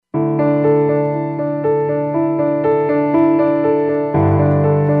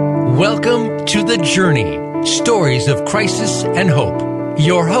Welcome to The Journey, Stories of Crisis and Hope.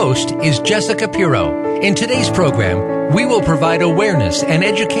 Your host is Jessica Pirro. In today's program, we will provide awareness and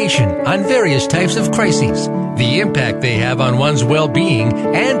education on various types of crises, the impact they have on one's well-being,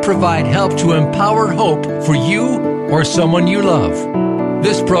 and provide help to empower hope for you or someone you love.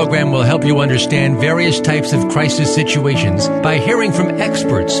 This program will help you understand various types of crisis situations by hearing from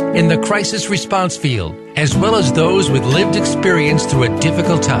experts in the crisis response field, as well as those with lived experience through a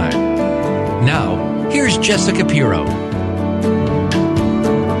difficult time. Now, here's Jessica Pirro.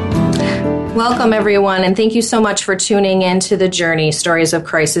 Welcome, everyone, and thank you so much for tuning in to The Journey, Stories of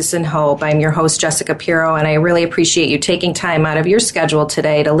Crisis and Hope. I'm your host, Jessica Pirro, and I really appreciate you taking time out of your schedule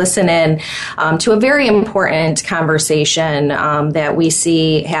today to listen in to a very important conversation that we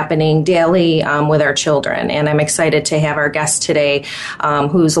see happening daily with our children. And I'm excited to have our guest today,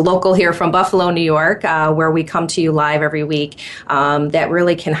 who's local here from Buffalo, New York, where we come to you live every week, that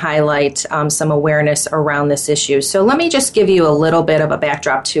really can highlight some awareness around this issue. So let me just give you a little bit of a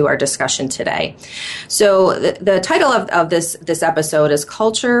backdrop to our discussion today. So the title of this episode is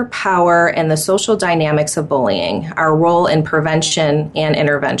Culture, Power, and the Social Dynamics of Bullying, Our Role in Prevention and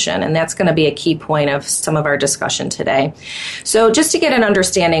Intervention. And that's going to be a key point of some of our discussion today. So just to get an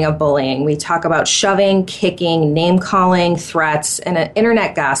understanding of bullying, we talk about shoving, kicking, name-calling, threats, and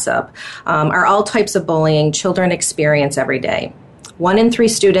internet gossip are all types of bullying children experience every day. 1 in 3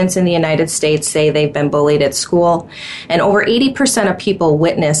 students in the United States say they've been bullied at school, and over 80% of people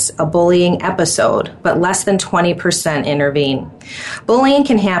witness a bullying episode, but less than 20% intervene. Bullying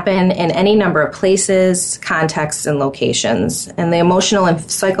can happen in any number of places, contexts, and locations, and the emotional and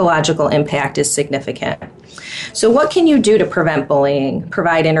psychological impact is significant. So what can you do to prevent bullying,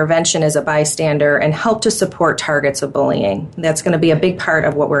 provide intervention as a bystander, and help to support targets of bullying? That's going to be a big part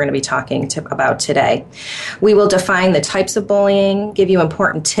of what we're going to be talking about today. We will define the types of bullying, give you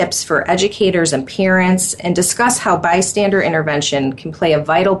important tips for educators and parents, and discuss how bystander intervention can play a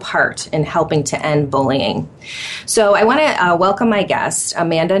vital part in helping to end bullying. So I want to welcome my guest,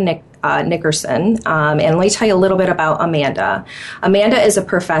 Amanda Nickerson, and let me tell you a little bit about Amanda. Amanda is a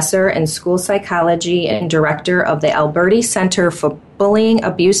professor in school psychology and director of the Alberti Center for Bullying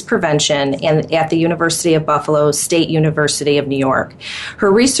Abuse Prevention and at the University of Buffalo State University of New York.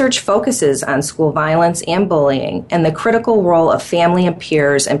 Her research focuses on school violence and bullying and the critical role of family and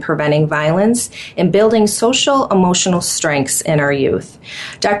peers in preventing violence and building social emotional strengths in our youth.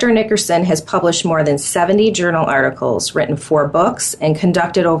 Dr. Nickerson has published more than 70 journal articles, written 4 books, and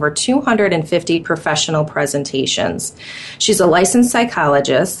conducted over 250 professional presentations. She's a licensed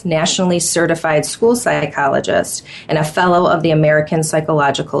psychologist, nationally certified school psychologist, and a fellow of the American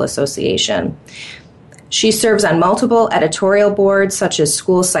Psychological Association. She serves on multiple editorial boards such as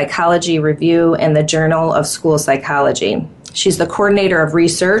School Psychology Review and the Journal of School Psychology. She's the coordinator of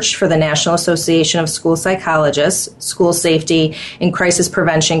research for the National Association of School Psychologists, School Safety and Crisis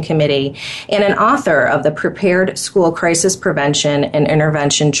Prevention Committee, and an author of the Prepared School Crisis Prevention and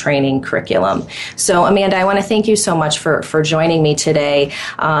Intervention Training Curriculum. So, Amanda, I want to thank you so much for joining me today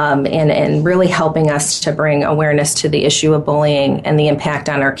and really helping us to bring awareness to the issue of bullying and the impact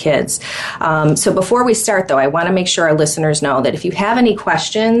on our kids. So before we start, though, I want to make sure our listeners know that if you have any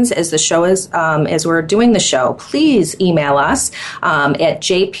questions as the show is, as we're doing the show, please email us at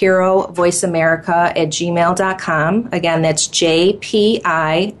jpirro@voiceamerica@gmail.com. Again, that's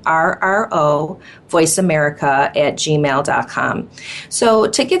JPIRRO voiceamerica@gmail.com. So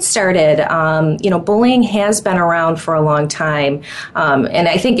to get started, bullying has been around for a long time, and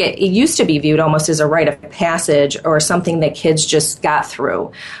I think it used to be viewed almost as a rite of passage or something that kids just got through.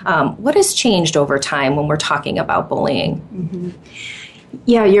 What has changed over time when we're talking about bullying? Mm-hmm.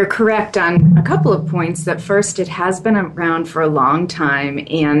 Yeah, you're correct on a couple of points. That first, it has been around for a long time,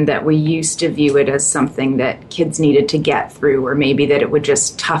 and that we used to view it as something that kids needed to get through, or maybe that it would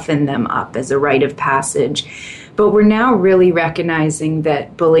just toughen them up as a rite of passage. But we're now really recognizing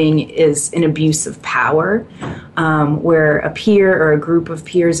that bullying is an abuse of power, where a peer or a group of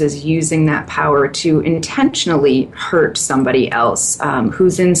peers is using that power to intentionally hurt somebody else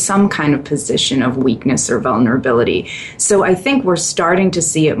who's in some kind of position of weakness or vulnerability. So I think we're starting to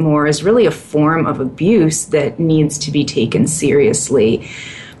see it more as really a form of abuse that needs to be taken seriously.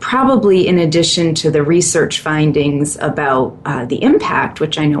 Probably in addition to the research findings about the impact,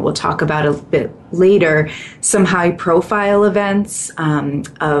 which I know we'll talk about a bit later, some high-profile events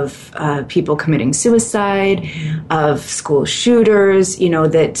of people committing suicide, of school shooters,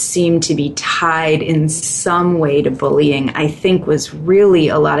 that seem to be tied in some way to bullying, I think was really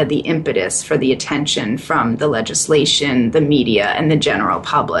a lot of the impetus for the attention from the legislation, the media, and the general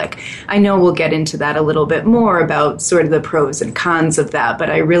public. I know we'll get into that a little bit more about sort of the pros and cons of that, but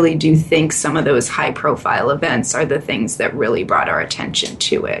I really do think some of those high-profile events are the things that really brought our attention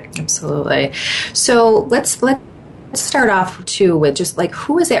to it. Absolutely. So let's start off too with just like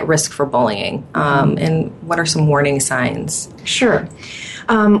who is at risk for bullying, and what are some warning signs? Sure.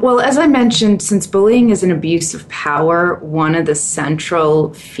 Well, as I mentioned, since bullying is an abuse of power, one of the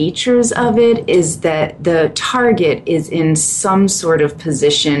central features of it is that the target is in some sort of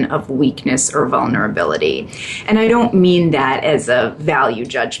position of weakness or vulnerability. And I don't mean that as a value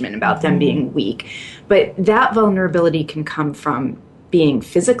judgment about them being weak, but that vulnerability can come from being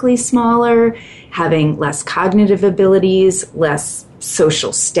physically smaller, having less cognitive abilities, less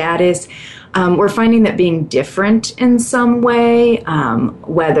social status. We're finding that being different in some way,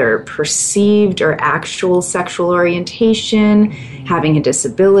 whether perceived or actual sexual orientation, having a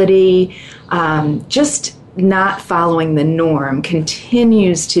disability, just not following the norm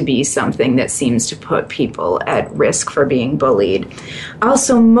continues to be something that seems to put people at risk for being bullied.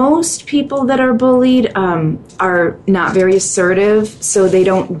 Also, most people that are bullied are not very assertive, so they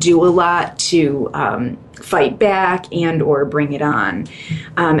don't do a lot to fight back and or bring it on.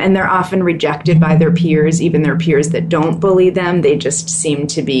 And they're often rejected by their peers, even their peers that don't bully them. They just seem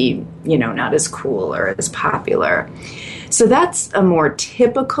to be, not as cool or as popular. So that's a more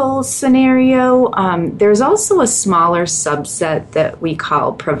typical scenario. There's also a smaller subset that we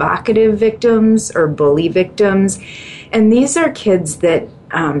call provocative victims or bully victims. And these are kids that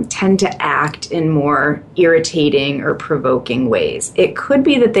tend to act in more irritating or provoking ways. It could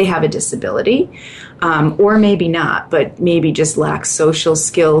be that they have a disability, or maybe not, but maybe just lack social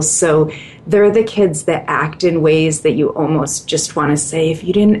skills. So they're the kids that act in ways that you almost just want to say, if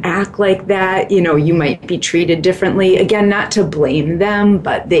you didn't act like that, you might be treated differently. Again, not to blame them,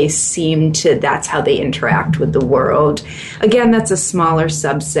 but they seem to, that's how they interact with the world. Again, that's a smaller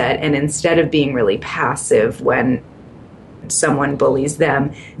subset, and instead of being really passive when someone bullies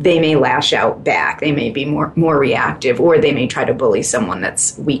them, they may lash out back. They may be more reactive, or they may try to bully someone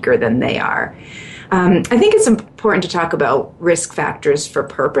that's weaker than they are. I think it's important to talk about risk factors for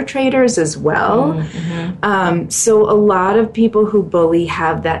perpetrators as well. Mm-hmm. So a lot of people who bully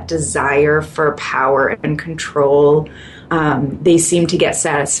have that desire for power and control. They seem to get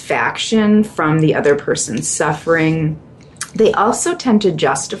satisfaction from the other person's suffering. They also tend to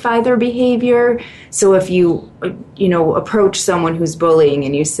justify their behavior. So if you approach someone who's bullying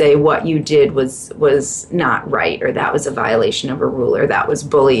and you say what you did was not right, or that was a violation of a rule, or that was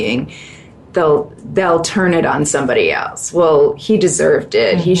bullying, they'll turn it on somebody else. Well, he deserved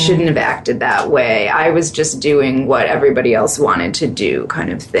it. Mm-hmm. He shouldn't have acted that way. I was just doing what everybody else wanted to do,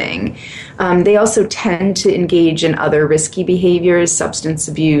 kind of thing. They also tend to engage in other risky behaviors, substance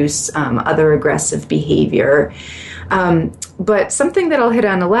abuse, other aggressive behavior. But something that I'll hit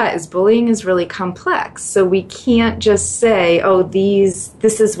on a lot is bullying is really complex. So we can't just say,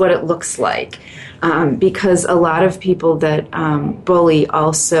 this is what it looks like. Because a lot of people that bully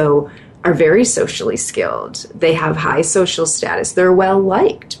also are very socially skilled. They have high social status. They're well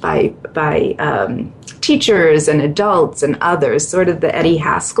liked by teachers and adults and others, sort of the Eddie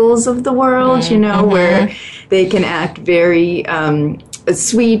Haskells of the world, mm-hmm. where they can act very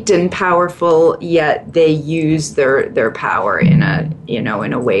sweet and powerful, yet they use their power in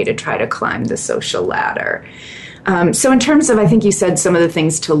a way to try to climb the social ladder. So in terms of, I think you said some of the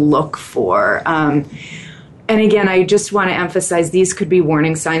things to look for. And again, I just want to emphasize these could be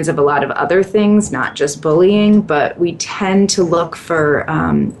warning signs of a lot of other things, not just bullying, but we tend to look for,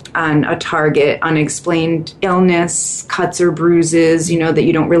 on a target, unexplained illness, cuts or bruises, that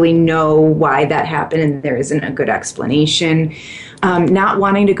you don't really know why that happened and there isn't a good explanation. Not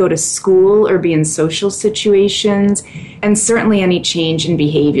wanting to go to school or be in social situations, and certainly any change in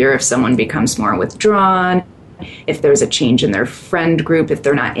behavior if someone becomes more withdrawn, if there's a change in their friend group, if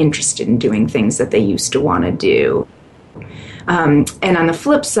they're not interested in doing things that they used to want to do. And on the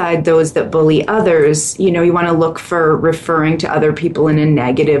flip side, those that bully others, you want to look for referring to other people in a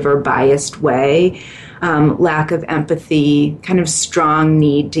negative or biased way, lack of empathy, kind of strong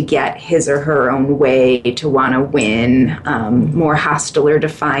need to get his or her own way, to want to win, more hostile or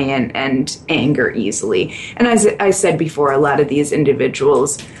defiant, and anger easily. And as I said before, a lot of these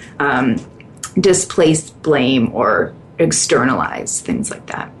individuals displace blame or externalize things like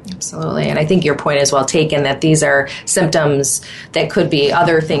that. Absolutely. And I think your point is well taken that these are symptoms that could be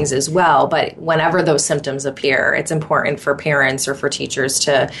other things as well. But whenever those symptoms appear, it's important for parents or for teachers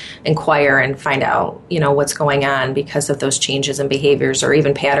to inquire and find out, what's going on because of those changes in behaviors or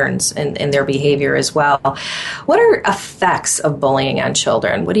even patterns in their behavior as well. What are effects of bullying on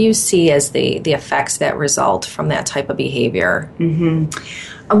children? What do you see as the effects that result from that type of behavior?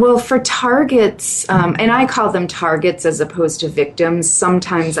 Well, for targets, and I call them targets as opposed to victims,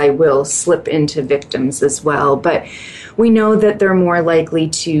 sometimes I will slip into victims as well, but we know that they're more likely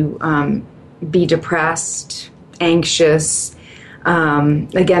to be depressed, anxious,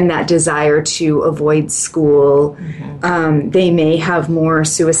 again, that desire to avoid school. They may have more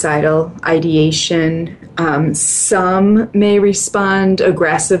suicidal ideation. Some may respond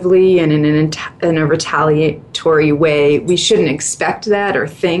aggressively and in a retaliatory way. We shouldn't expect that or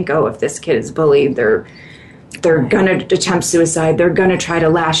think, if this kid is bullied, they're going to attempt suicide. They're going to try to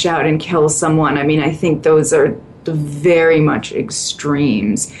lash out and kill someone. I mean, I think those are very much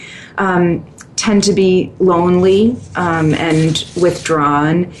extremes. Tend to be lonely and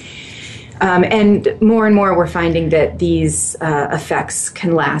withdrawn. And more we're finding that these effects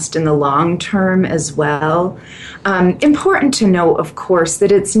can last in the long term as well. Important to note, of course,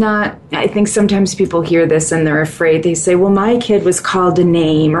 that it's not, I think sometimes people hear this and they're afraid. They say, well, my kid was called a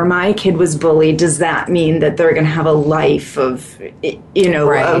name or my kid was bullied. Does that mean that they're going to have a life of,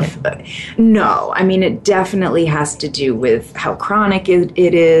 no. I mean, it definitely has to do with how chronic it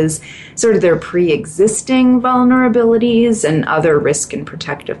is, sort of their pre-existing vulnerabilities and other risk and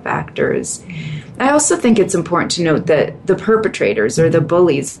protective factors. I also think it's important to note that the perpetrators or the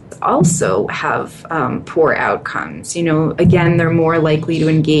bullies also have poor outcomes. Again, they're more likely to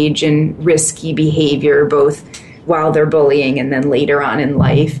engage in risky behavior both while they're bullying and then later on in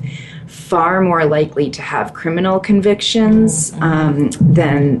life. Far more likely to have criminal convictions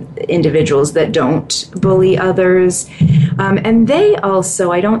than individuals that don't bully others. And they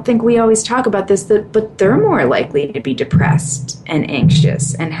also, I don't think we always talk about this, but they're more likely to be depressed and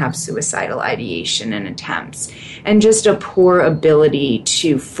anxious and have suicidal ideation and attempts. And just a poor ability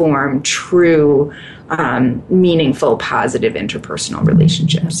to form true meaningful, positive interpersonal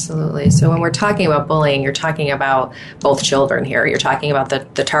relationships. Absolutely. So when we're talking about bullying, you're talking about both children here. You're talking about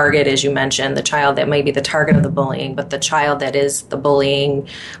the target, as you mentioned, the child that may be the target of the bullying, but the child that is the bullying,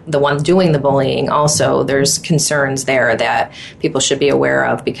 the one doing the bullying, also there's concerns there that people should be aware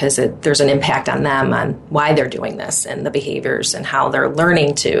of because there's an impact on them on why they're doing this and the behaviors and how they're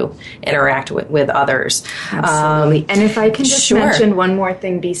learning to interact with others. Absolutely. And if I can just mention one more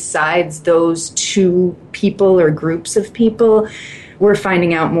thing besides those two people or groups of people, we're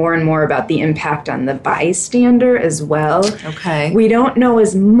finding out more and more about the impact on the bystander as well. Okay. We don't know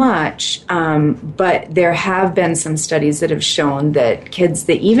as much, but there have been some studies that have shown that kids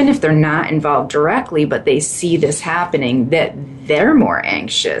that even if they're not involved directly, but they see this happening, that they're more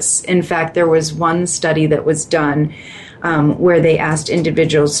anxious. In fact, there was one study that was done where they asked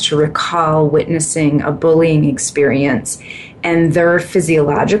individuals to recall witnessing a bullying experience, and their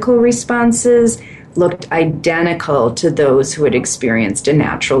physiological responses looked identical to those who had experienced a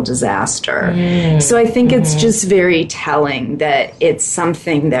natural disaster. So I think it's just very telling that it's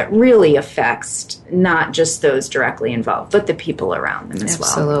something that really affects not just those directly involved, but the people around them as well.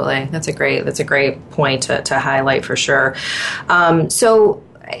 Absolutely. That's a great point to highlight for sure. So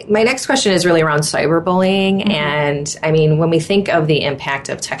my next question is really around cyberbullying. And I mean, when we think of the impact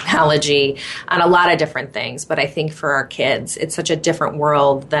of technology on a lot of different things, but I think for our kids, it's such a different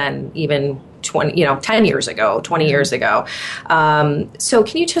world than even 10 years ago, 20 years ago. So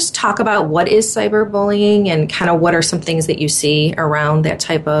can you just talk about what is cyberbullying and kind of what are some things that you see around that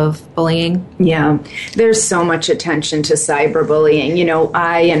type of bullying? Yeah, there's so much attention to cyberbullying.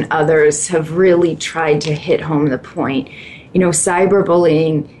 I and others have really tried to hit home the point.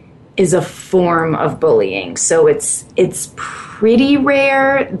 Cyberbullying is a form of bullying. So it's pretty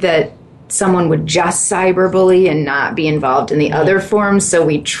rare that someone would just cyberbully and not be involved in the other forms. So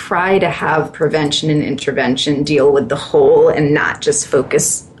we try to have prevention and intervention deal with the whole and not just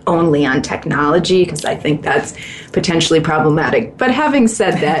focus only on technology, because I think that's potentially problematic. But having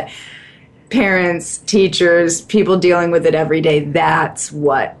said that, parents, teachers, people dealing with it every day, that's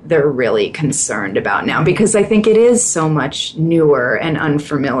what they're really concerned about now, because I think it is so much newer and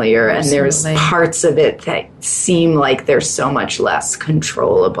unfamiliar. Absolutely. And there's parts of it that seem like they're so much less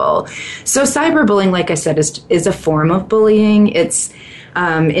controllable. So cyberbullying, like I said, is a form of bullying. It's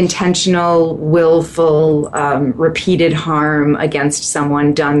intentional, willful, repeated harm against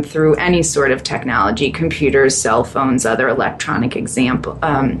someone done through any sort of technology, computers, cell phones, other electronic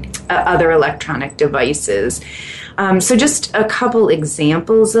devices. So just a couple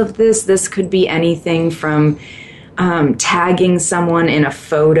examples of this. This could be anything from tagging someone in a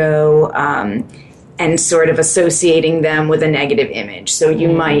photo and sort of associating them with a negative image. So you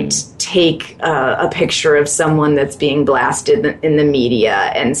might take a picture of someone that's being blasted in the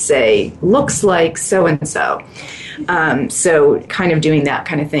media and say, looks like so-and-so. So kind of doing that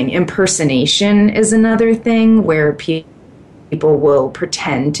kind of thing. Impersonation is another thing where people will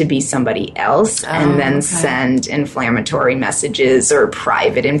pretend to be somebody else and then send inflammatory messages or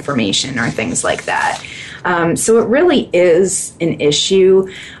private information or things like that. So it really is an issue.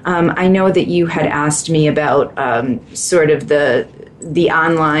 I know that you had asked me about sort of the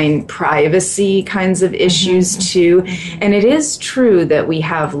online privacy kinds of issues too. And it is true that we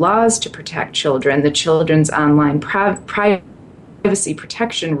have laws to protect children, the Children's Online Privacy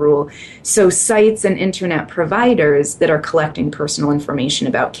Protection Rule. So sites and internet providers that are collecting personal information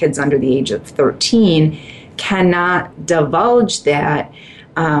about kids under the age of 13 cannot divulge that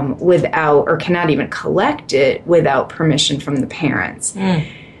without, or cannot even collect it without permission from the parents,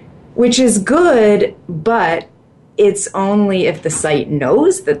 which is good, but it's only if the site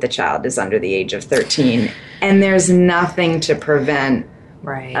knows that the child is under the age of 13, and there's nothing to prevent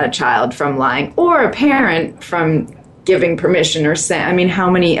a child from lying or a parent from giving permission or saying, I mean, how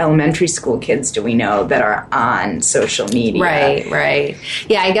many elementary school kids do we know that are on social media? Right.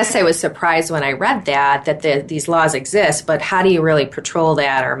 Yeah, I guess I was surprised when I read that these laws exist, but how do you really patrol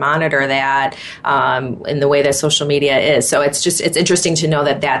that or monitor that in the way that social media is? So it's interesting to know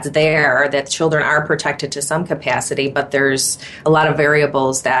that that's there, that children are protected to some capacity, but there's a lot of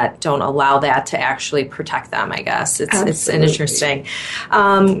variables that don't allow that to actually protect them, I guess. It's interesting.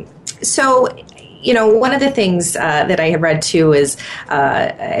 So, one of the things that I have read too is,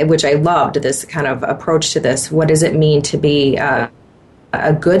 which I loved, this kind of approach to this. What does it mean to be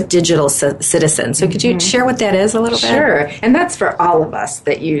a good digital citizen? So could you share what that is a little bit? Sure. And that's for all of us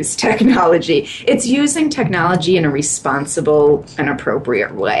that use technology. It's using technology in a responsible and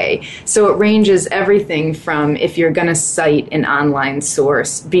appropriate way. So it ranges everything from, if you're going to cite an online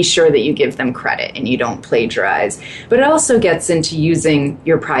source, be sure that you give them credit and you don't plagiarize. But it also gets into using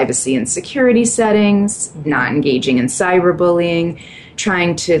your privacy and security settings, not engaging in cyberbullying,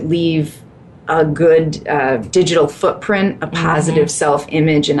 trying to leave a good digital footprint, a positive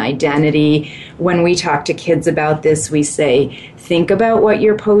self-image and identity. When we talk to kids about this, we say, think about what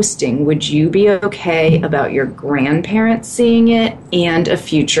you're posting. Would you be okay about your grandparents seeing it and a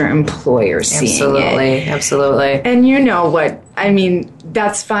future employer seeing it? Absolutely. And you know what? I mean,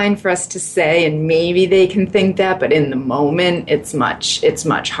 that's fine for us to say, and maybe they can think that, but in the moment, it's much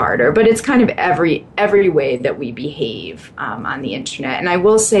harder. But it's kind of every way that we behave on the internet. And I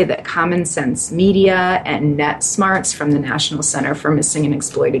will say that Common Sense Media and NetSmarts from the National Center for Missing and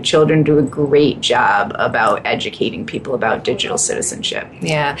Exploited Children do a great job about educating people about digital citizenship.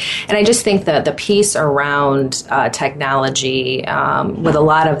 Yeah, and I just think that the piece around technology with a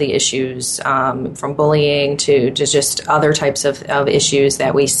lot of the issues, from bullying to just other types of issues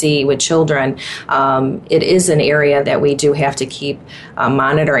that we see with children, it is an area that we do have to keep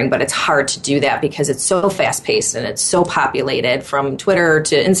monitoring, but it's hard to do that because it's so fast-paced and it's so populated, from Twitter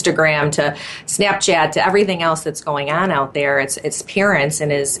to Instagram to Snapchat to everything else that's going on out there. It's parents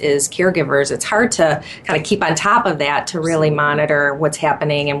and as caregivers, it's hard to kind of keep on top of that to really monitor what's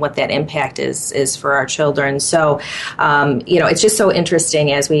happening and what that impact is for our children. So, it's just so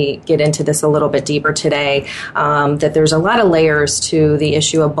interesting as we get into this a little bit deeper today, that there's a lot of layers to the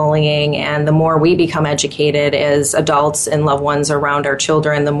issue of bullying, and the more we become educated as adults and loved ones around our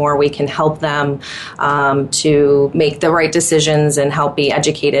children, the more we can help them to make the right decisions and help be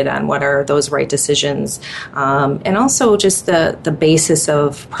educated on what are those right decisions, and also just the basis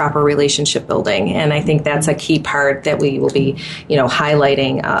of proper relationship building. And I think that's a key part that we will be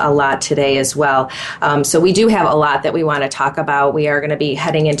highlighting a lot today as well. So we do have a lot that we want to talk about. We are going to be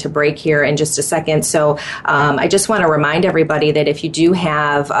heading into break here in just a second. So I just want to remind everybody that if you do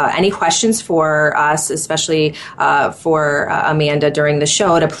have any questions for us, especially for Amanda during the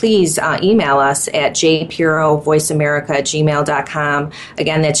show, to please email us at jpirro@voiceamerica@gmail.com.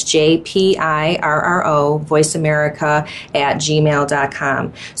 Again, that's JPIRRO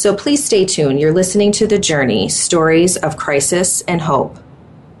voiceamerica@gmail.com. So please stay tuned. You're listening to The Journey, Stories of Crisis and Hope.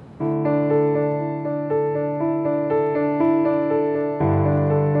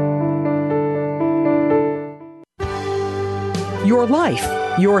 Your life,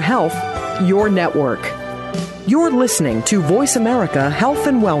 your health, your network. You're listening to Voice America Health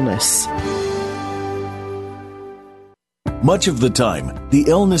and Wellness. Much of the time, the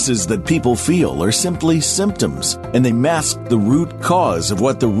illnesses that people feel are simply symptoms, and they mask the root cause of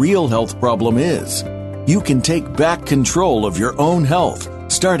what the real health problem is. You can take back control of your own health,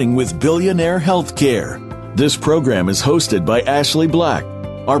 starting with Billionaire Healthcare. This program is hosted by Ashley Black.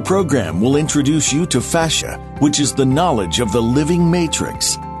 Our program will introduce you to fascia, which is the knowledge of the living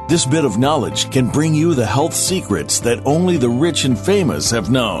matrix. This bit of knowledge can bring you the health secrets that only the rich and famous have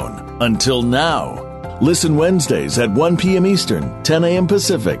known. Until now. Listen Wednesdays at 1 p.m. Eastern, 10 a.m.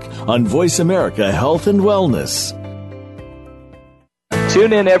 Pacific on Voice America Health and Wellness.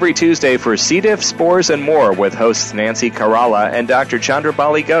 Tune in every Tuesday for C. diff, spores, and more with hosts Nancy Kerala and Dr.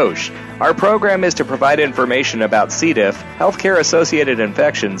 Chandrabali Ghosh. Our program is to provide information about C. diff, healthcare-associated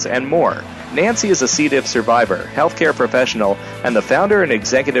infections, and more. Nancy is a C. diff survivor, healthcare professional, and the founder and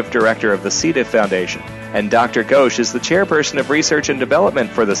executive director of the C. diff Foundation. And Dr. Ghosh is the chairperson of research and development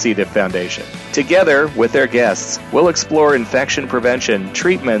for the C. diff Foundation. Together, with their guests, we'll explore infection prevention,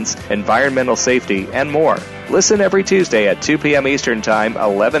 treatments, environmental safety, and more. Listen every Tuesday at 2 p.m. Eastern Time,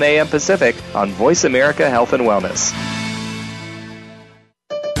 11 a.m. Pacific on Voice America Health and Wellness.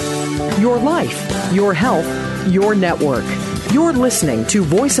 Your life, your health, your network. You're listening to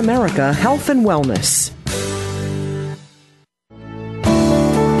Voice America Health and Wellness.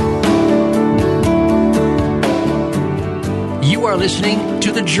 You are listening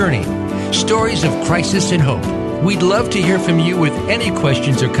to The Journey, Stories of Crisis and Hope. We'd love to hear from you with any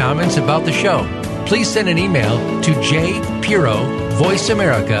questions or comments about the show. Please send an email to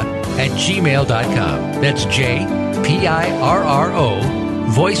jpiro@voiceamerica.gmail.com. That's JPIRRO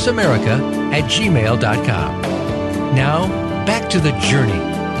voiceamerica@gmail.com. Now, back to The Journey.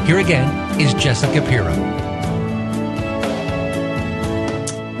 Here again is Jessica Pirro.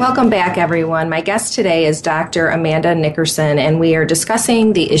 Welcome back, everyone. My guest today is Dr. Amanda Nickerson, and we are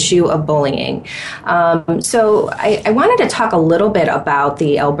discussing the issue of bullying. So I wanted to talk a little bit about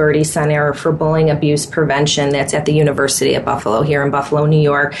the Alberti Center for Bullying Abuse Prevention that's at the University of Buffalo here in Buffalo, New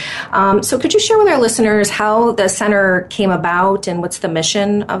York. So could you share with our listeners how the center came about and what's the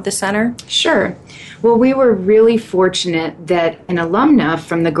mission of the center? Sure. Well, we were really fortunate that an alumna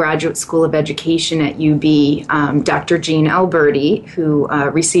from the Graduate School of Education at UB, Dr. Jean Alberti, who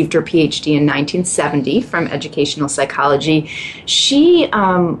received her PhD in 1970 from educational psychology, she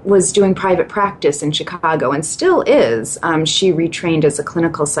was doing private practice in Chicago and still is. She retrained as a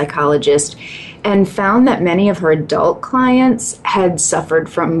clinical psychologist and found that many of her adult clients had suffered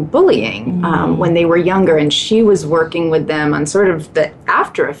from bullying when they were younger, and she was working with them on sort of the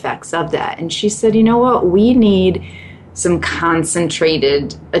after effects of that. And she said, you know what, we need some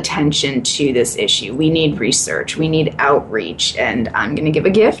concentrated attention to this issue. We need research. We need outreach. And I'm going to give a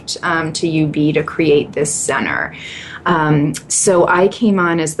gift to UB to create this center. So I came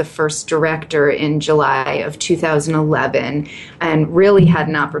on as the first director in July of 2011 and really had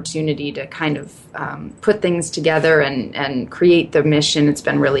an opportunity to kind of put things together and create the mission. It's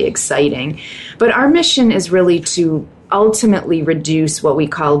been really exciting. But our mission is really to ultimately reduce what we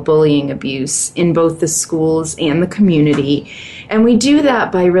call bullying abuse in both the schools and the community. And we do that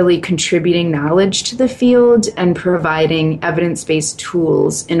by really contributing knowledge to the field and providing evidence-based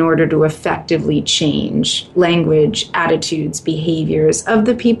tools in order to effectively change language, attitudes, behaviors of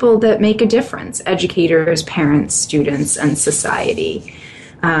the people that make a difference: educators, parents, students, and society.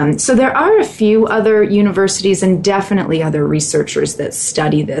 So there are a few other universities and definitely other researchers that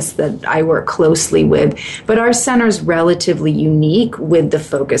study this that I work closely with, but our center is relatively unique with the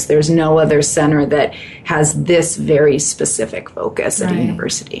focus. There's no other center that has this very specific focus at a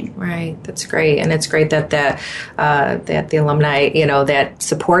university. Right, that's great, and it's great that the alumni, that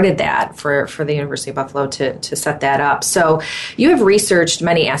supported that for the University of Buffalo to set that up. So you have researched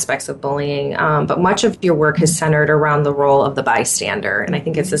many aspects of bullying, but much of your work has centered around the role of the bystander, and I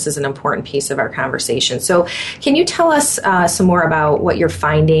think this is an important piece of our conversation. So can you tell us some more about what you're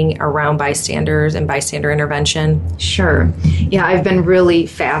finding around bystanders and bystander intervention? Sure. Yeah, I've been really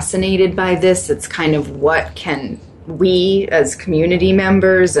fascinated by this. It's kind of what can we as community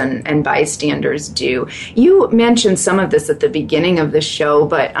members and bystanders do. You mentioned some of this at the beginning of the show,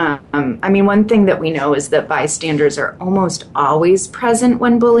 but one thing that we know is that bystanders are almost always present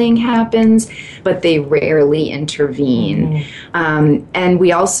when bullying happens, but they rarely intervene. And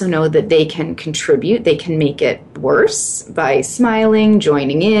we also know that they can contribute, they can make it worse by smiling,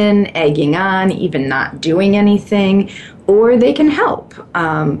 joining in, egging on, even not doing anything, or they can help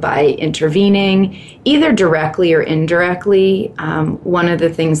by intervening, either directly or indirectly. One of the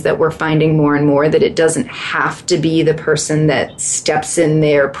things that we're finding more and more, that it doesn't have to be the person that steps in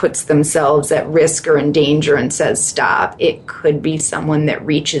there, puts themselves at risk or in danger and says stop. It could be someone that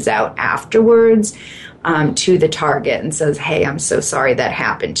reaches out afterwards to the target and says, hey, I'm so sorry that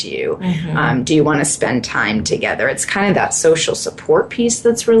happened to you. Do you want to spend time together? It's kind of that social support piece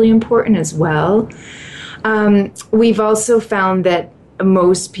that's really important as well. We've also found that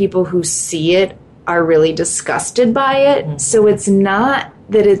most people who see it are really disgusted by it. So it's not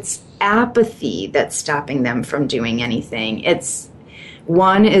that it's apathy that's stopping them from doing anything.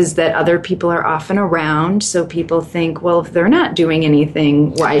 One is that other people are often around, so people think, well, if they're not doing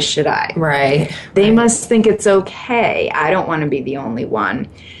anything, why should I? Right. They must think it's okay. I don't want to be the only one.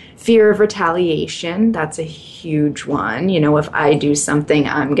 Fear of retaliation, that's a huge one. If I do something,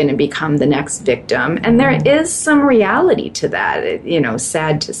 I'm going to become the next victim. And there is some reality to that,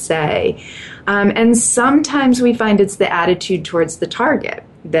 sad to say. And sometimes we find it's the attitude towards the target,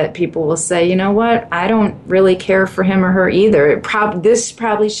 that people will say, you know what, I don't really care for him or her either. This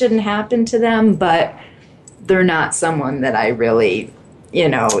probably shouldn't happen to them, but they're not someone that I really...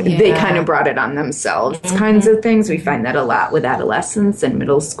 they kind of brought it on themselves, kinds of things. We find that a lot with adolescents and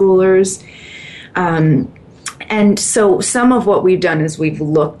middle schoolers. And so some of what we've done is we've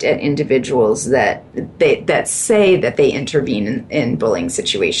looked at individuals that say that they intervene in bullying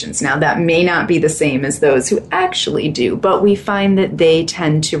situations. Now, that may not be the same as those who actually do, but we find that they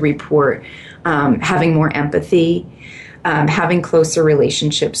tend to report having more empathy, having closer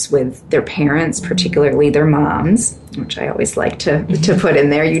relationships with their parents, particularly their moms, which I always like to put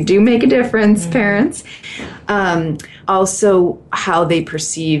in there. You do make a difference, parents. Also, how they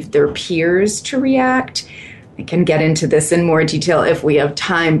perceive their peers to react. I can get into this in more detail if we have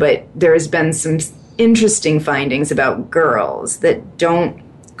time, but there's been some interesting findings about girls that don't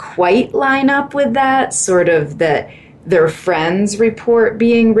quite line up with that, sort of that their friends report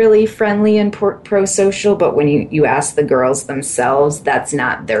being really friendly and pro-social, but when you ask the girls themselves, that's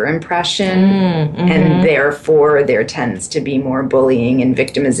not their impression. And therefore, there tends to be more bullying and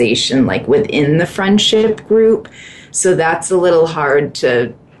victimization, like within the friendship group. So that's a little hard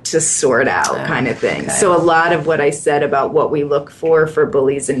to sort out, kind of thing. Okay. So a lot of what I said about what we look for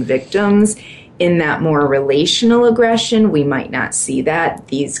bullies and victims, in that more relational aggression, we might not see that.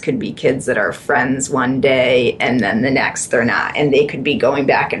 These could be kids that are friends one day and then the next they're not. And they could be going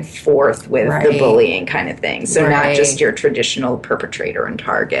back and forth with the bullying kind of thing. So not just your traditional perpetrator and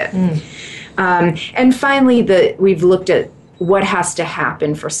target. And finally, we've looked at what has to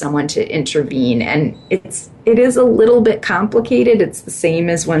happen for someone to intervene. And it is a little bit complicated. It's the same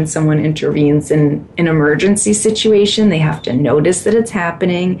as when someone intervenes in an emergency situation. They have to notice that it's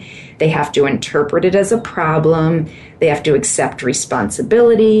happening. They have to interpret it as a problem. They have to accept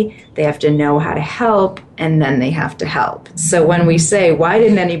responsibility. They have to know how to help, and then they have to help. So when we say, why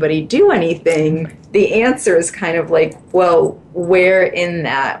didn't anybody do anything? The answer is kind of like, well, where in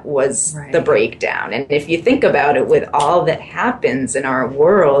that was the breakdown? And if you think about it, with all that happens in our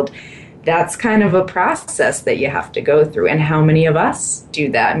world, that's kind of a process that you have to go through. And how many of us do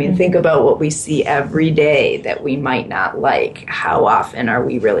that? I mean, think about what we see every day that we might not like. How often are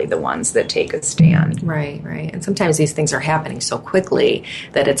we really the ones that take a stand? Right. And sometimes these things are happening so quickly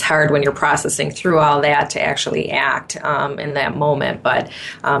that it's hard when you're processing through all that to actually act in that moment. But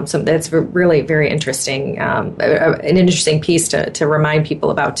so that's really very interesting, an interesting piece to remind people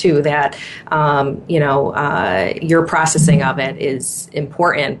about, too, that, your processing of it is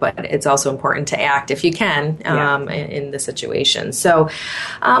important, but it's also important to act if you can in the situation. So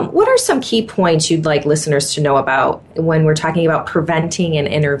what are some key points you'd like listeners to know about when we're talking about preventing and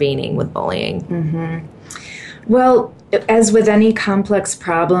intervening with bullying? Well, as with any complex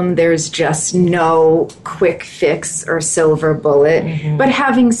problem, there's just no quick fix or silver bullet. But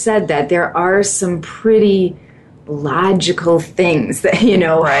having said that, there are some pretty logical things that,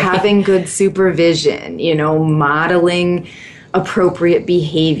 having good supervision, modeling appropriate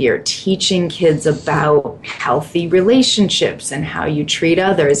behavior, teaching kids about healthy relationships and how you treat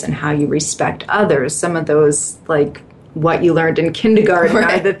others and how you respect others. Some of those, like what you learned in kindergarten,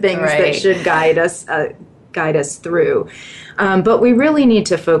 are the things that should guide us through. But we really need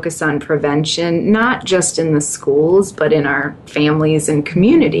to focus on prevention, not just in the schools, but in our families and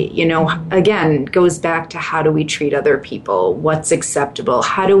community. Again, it goes back to how do we treat other people? What's acceptable?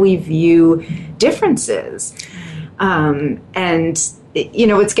 How do we view differences?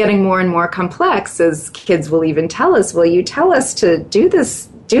 It's getting more and more complex as kids will even tell us, well, you tell us to do this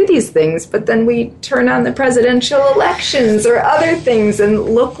do these things, but then we turn on the presidential elections or other things and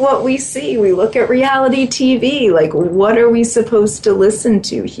look what we see. We look at reality TV, like what are we supposed to listen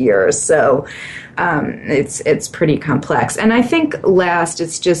to here? So it's pretty complex. And I think last,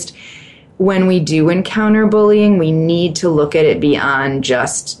 it's just when we do encounter bullying, we need to look at it beyond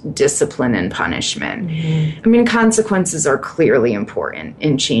just discipline and punishment. I mean, consequences are clearly important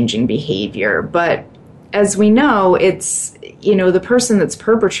in changing behavior, but as we know, it's, the person that's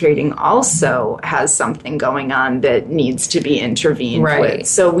perpetrating also has something going on that needs to be intervened with.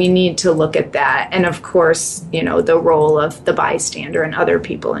 So we need to look at that. And of course, the role of the bystander and other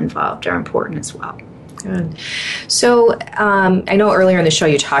people involved are important as well. Good. So I know earlier in the show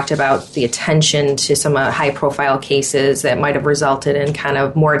you talked about the attention to some high-profile cases that might have resulted in kind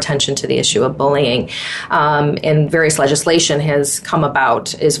of more attention to the issue of bullying. And various legislation has come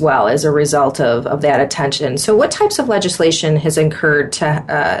about as well as a result of that attention. So what types of legislation has occurred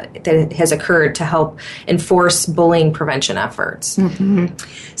to help enforce bullying prevention efforts?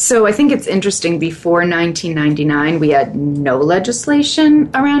 So I think it's interesting. Before 1999, we had no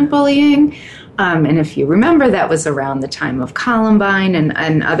legislation around bullying. And if you remember, that was around the time of Columbine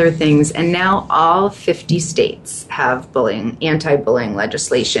and other things. And now all 50 states have anti-bullying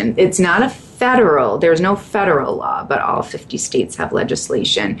legislation. It's not there's no federal law, but all 50 states have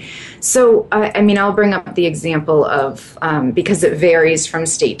legislation. So, I'll bring up the example of, because it varies from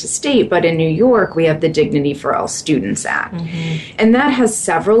state to state, but in New York, we have the Dignity for All Students Act. And that has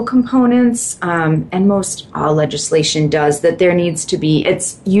several components, and most all legislation does, that there needs to be,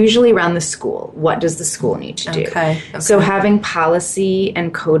 it's usually around the school. What does the school need to do? Okay. So having policy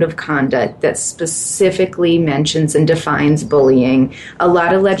and code of conduct that specifically mentions and defines bullying. A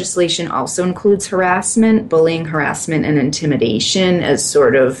lot of legislation also includes harassment, bullying, harassment, and intimidation as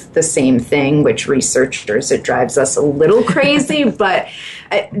sort of the same thing, which researchers, it drives us a little crazy, but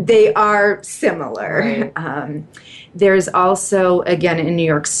they are similar. Right. There's also, again, in New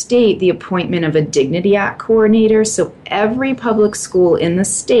York State, the appointment of a Dignity Act coordinator. So every public school in the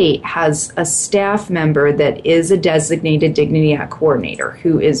state has a staff member that is a designated Dignity Act coordinator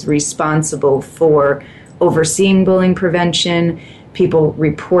who is responsible for overseeing bullying prevention. People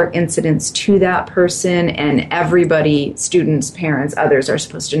report incidents to that person, and everybody, students, parents, others, are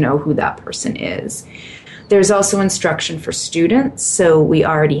supposed to know who that person is. There's also instruction for students. So we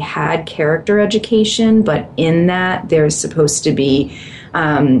already had character education, but in that there's supposed to be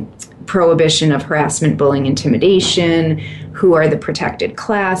prohibition of harassment, bullying, intimidation, who are the protected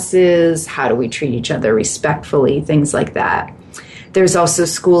classes, how do we treat each other respectfully, things like that. There's also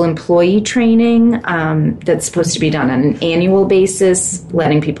school employee training that's supposed to be done on an annual basis,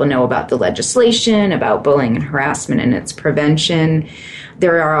 letting people know about the legislation, about bullying and harassment and its prevention.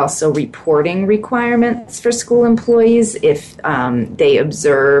 There are also reporting requirements for school employees if they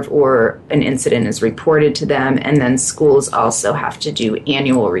observe or an incident is reported to them. And then schools also have to do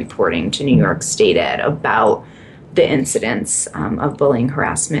annual reporting to New York State Ed about the incidents of bullying,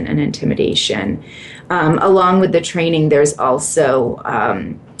 harassment, and intimidation. Along with the training, there's also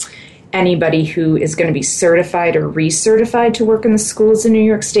anybody who is going to be certified or recertified to work in the schools in New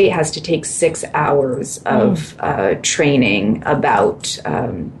York State has to take 6 hours of training about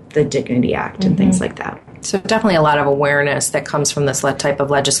the Dignity Act and things like that. So definitely a lot of awareness that comes from this type of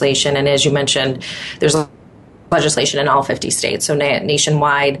legislation. And as you mentioned, there's legislation in all 50 states. So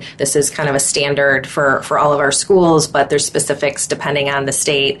nationwide, this is kind of a standard for all of our schools, but there's specifics depending on the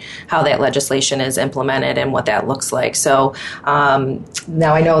state, how that legislation is implemented and what that looks like. So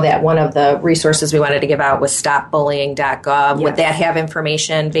now I know that one of the resources we wanted to give out was stopbullying.gov. Yes. Would that have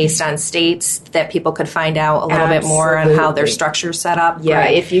information based on states that people could find out a little bit more on how their structure's set up? Yeah,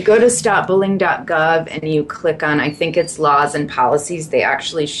 Great. If you go to stopbullying.gov and you click on, I think it's laws and policies, they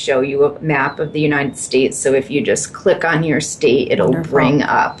actually show you a map of the United States. So if you just click on your state, it'll bring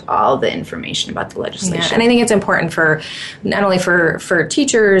up all the information about the legislation. Yeah, and I think it's important for not only for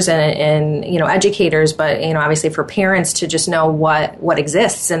teachers and educators, but obviously for parents to just know what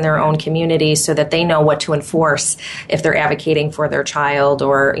exists in their own community so that they know what to enforce if they're advocating for their child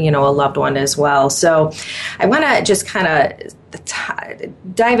or a loved one as well. So I want to just kind of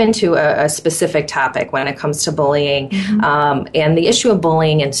dive into a specific topic when it comes to bullying and the issue of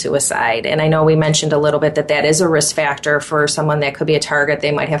bullying and suicide. And I know we mentioned a little bit that is a risk factor for someone that could be a target.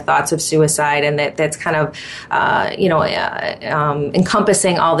 They might have thoughts of suicide, and that's kind of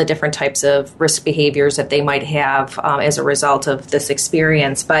encompassing all the different types of risk behaviors that they might have as a result of this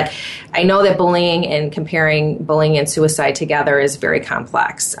experience. But I know that bullying and comparing bullying and suicide together is very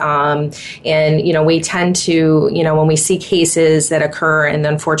complex. And we tend to, when we see cases cases that occur, and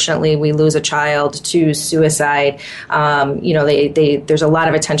unfortunately we lose a child to suicide, there's a lot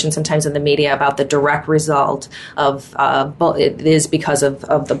of attention sometimes in the media about the direct result of it is because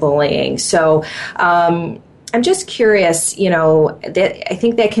of the bullying. So I'm just curious, that I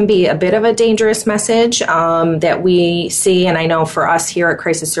think that can be a bit of a dangerous message that we see. And I know for us here at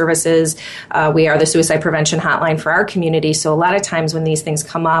Crisis Services, we are the suicide prevention hotline for our community. So a lot of times when these things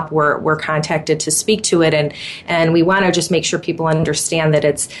come up, we're contacted to speak to it. And we want to just make sure people understand that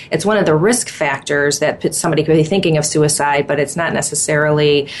it's one of the risk factors that somebody could be thinking of suicide, but it's not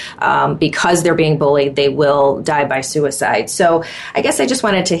necessarily because they're being bullied, they will die by suicide. So I guess I just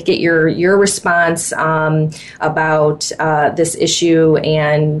wanted to get your response about this issue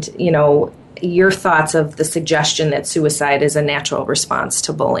and, your thoughts of the suggestion that suicide is a natural response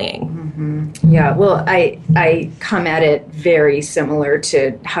to bullying. Mm-hmm. Yeah, well, I come at it very similar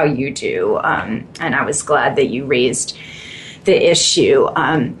to how you do, and I was glad that you raised the issue.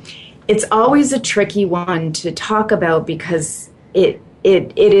 It's always a tricky one to talk about because it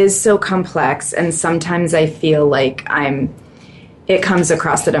is so complex, and sometimes I feel like it comes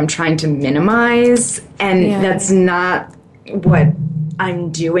across that I'm trying to minimize, and that's not what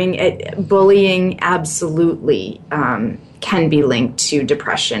I'm doing. Bullying absolutely can be linked to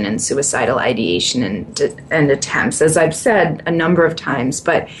depression and suicidal ideation and attempts, as I've said a number of times,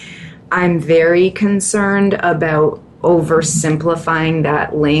 but I'm very concerned about oversimplifying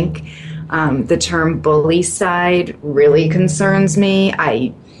that link. The term bully side really concerns me.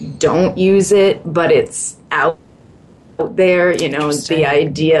 I don't use it, but it's out there, the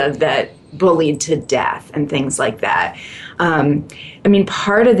idea that bullied to death and things like that.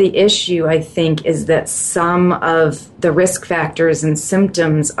 Part of the issue, I think, is that some of the risk factors and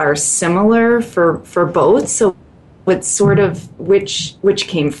symptoms are similar for both. So it's sort of which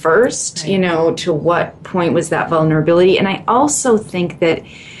came first, right. To what point was that vulnerability? And I also think that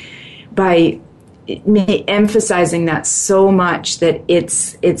by emphasizing that so much, that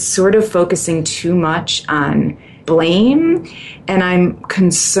it's sort of focusing too much on blame, and I'm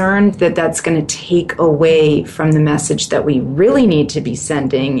concerned that that's going to take away from the message that we really need to be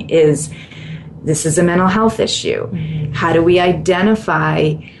sending is this is a mental health issue. Mm-hmm. How do we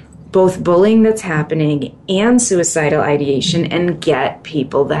identify both bullying that's happening and suicidal ideation and get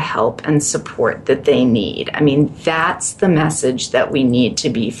people the help and support that they need? That's the message that we need to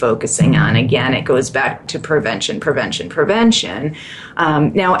be focusing on. Again, it goes back to prevention.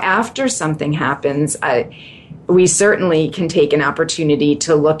 Now, after something happens, we certainly can take an opportunity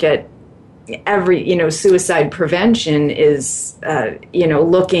to look at suicide prevention is,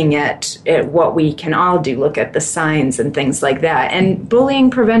 looking at what we can all do, look at the signs and things like that. And bullying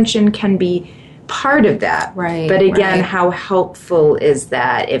prevention can be part of that. Right. But again, how helpful is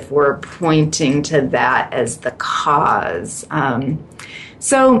that if we're pointing to that as the cause?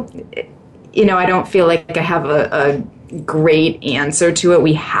 So, I don't feel like I have a great answer to it.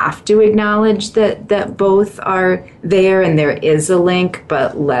 We have to acknowledge that both are there and there is a link,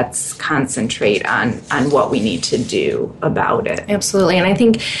 but let's concentrate on what we need to do about it. Absolutely. And I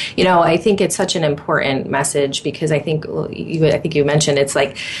think, it's such an important message because I think you mentioned it's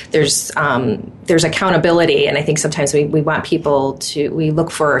like there's accountability, and I think sometimes we want people we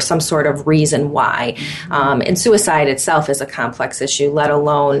look for some sort of reason why. And suicide itself is a complex issue, let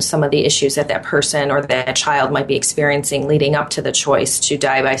alone some of the issues that person or that child might be experiencing leading up to the choice to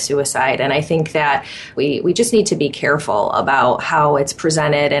die by suicide. And I think that we just need to be careful about how it's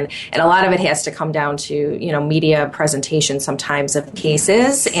presented. And a lot of it has to come down to, media presentation sometimes of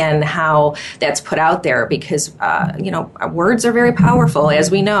cases and how that's put out there because, words are very powerful,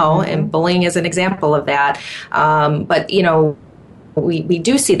 as we know, and bullying is an example of that. But we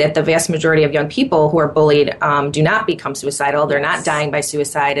do see that the vast majority of young people who are bullied do not become suicidal. They're not dying by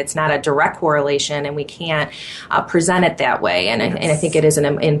suicide. It's not a direct correlation, and we can't present it that way. And I think it is an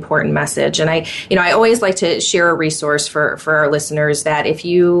important message. And I always like to share a resource for our listeners that if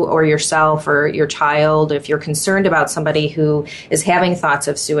you or yourself or your child, if you're concerned about somebody who is having thoughts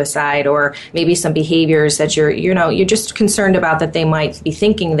of suicide or maybe some behaviors that you're just concerned about that they might be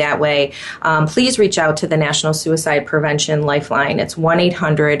thinking that way, please reach out to the National Suicide Prevention Lifeline. It's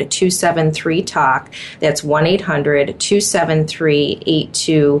 1-800-273-TALK. That's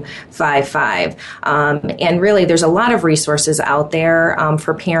 1-800-273-8255. And really, there's a lot of resources out there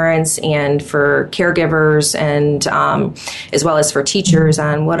for parents and for caregivers and as well as for teachers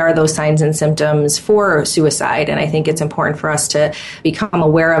on what are those signs and symptoms for suicide. And I think it's important for us to become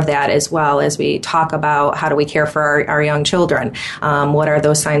aware of that as well as we talk about how do we care for our young children. What are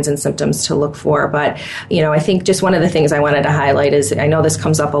those signs and symptoms to look for? But, I think just one of the things I wanted to highlight suicide is, I know this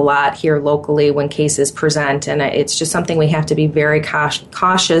comes up a lot here locally when cases present, and it's just something we have to be very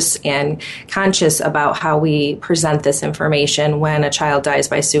cautious and conscious about how we present this information when a child dies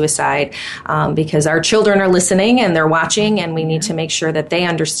by suicide, because our children are listening and they're watching, and we need to make sure that they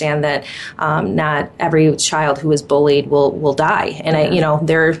understand that not every child who is bullied will die. And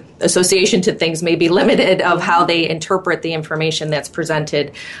their association to things may be limited of how they interpret the information that's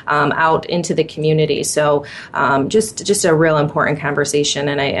presented out into the community. So just a real important conversation,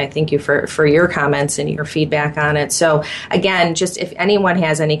 and I thank you for your comments and your feedback on it. So again, just if anyone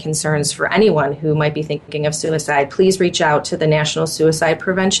has any concerns for anyone who might be thinking of suicide, please reach out to the National Suicide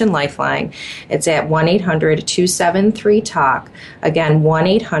Prevention Lifeline. It's at 1-800-273-TALK. Again,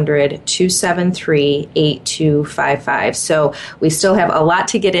 1-800-273-8255. So we still have a lot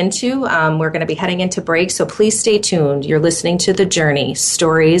to get into. We're going to be heading into break, so please stay tuned. You're listening to The Journey,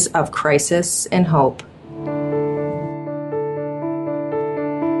 Stories of Crisis and Hope.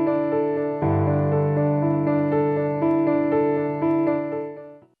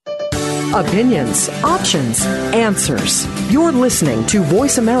 Opinions, options, answers. You're listening to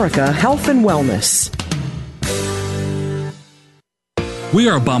Voice America Health and Wellness. We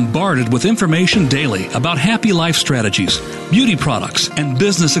are bombarded with information daily about happy life strategies, beauty products, and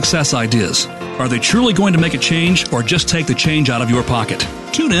business success ideas. Are they truly going to make a change or just take the change out of your pocket?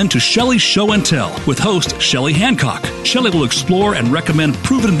 Tune in to Shelley's Show and Tell with host Shelley Hancock. Shelley will explore and recommend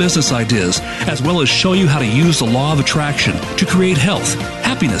proven business ideas, as well as show you how to use the law of attraction to create health,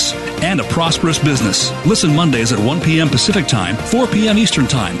 happiness, and a prosperous business. Listen Mondays at 1 p.m. Pacific Time, 4 p.m. Eastern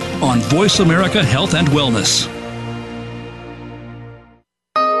Time on Voice America Health and Wellness.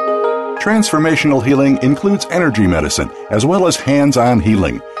 Transformational healing includes energy medicine as well as hands-on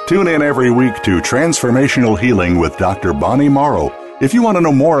healing. Tune in every week to Transformational Healing with Dr. Bonnie Morrow. If you want to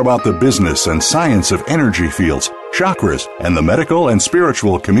know more about the business and science of energy fields, chakras, and the medical and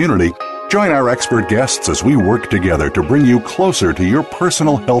spiritual community, join our expert guests as we work together to bring you closer to your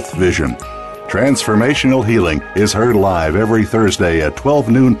personal health vision. Transformational Healing is heard live every Thursday at 12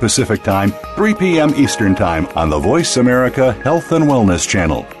 noon Pacific Time, 3 p.m. Eastern Time on the Voice America Health and Wellness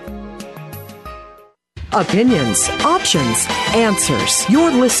channel. Opinions, options, answers.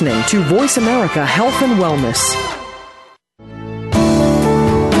 You're listening to Voice America Health and Wellness.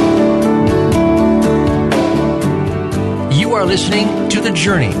 You are listening to The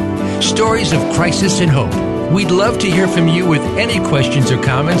Journey, Stories of Crisis and Hope. We'd love to hear from you with any questions or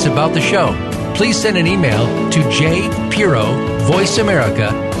comments about the show. Please send an email to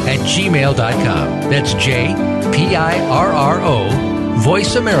jpiro@voiceamerica@gmail.com. That's JPIRRO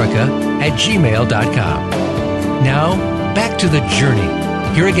voiceamerica@gmail.com. Now, back to The Journey.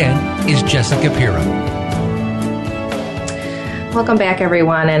 Here again is Jessica Pirro. Welcome back,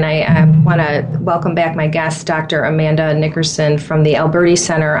 everyone, and I want to welcome back my guest, Dr. Amanda Nickerson from the Alberti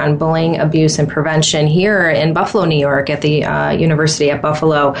Center on Bullying, Abuse, and Prevention here in Buffalo, New York at the University at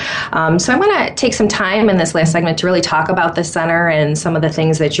Buffalo. So I want to take some time in this last segment to really talk about the center and some of the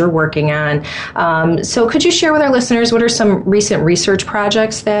things that you're working on. So could you share with our listeners what are some recent research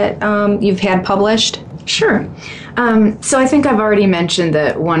projects that you've had published? Sure. So I think I've already mentioned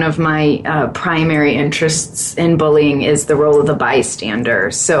that one of my primary interests in bullying is the role of the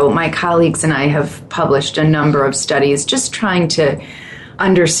bystander. So my colleagues and I have published a number of studies just trying to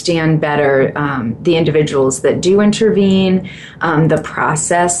understand better the individuals that do intervene, the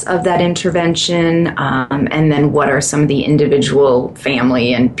process of that intervention, and then what are some of the individual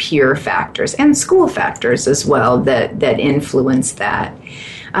family and peer factors and school factors as well that influence that.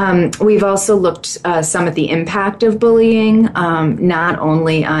 We've also looked some at the impact of bullying, not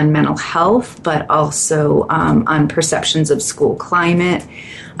only on mental health, but also on perceptions of school climate.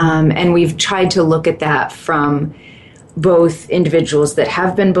 And we've tried to look at that from both individuals that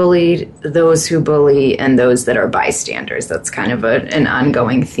have been bullied, those who bully, and those that are bystanders. That's kind of an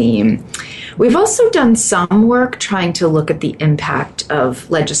ongoing theme. We've also done some work trying to look at the impact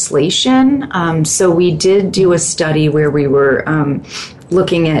of legislation. So we did do a study where we were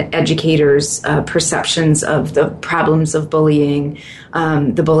looking at educators' perceptions of the problems of bullying,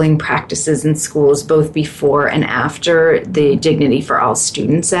 the bullying practices in schools, both before and after the Dignity for All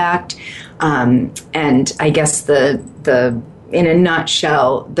Students Act. And I guess in a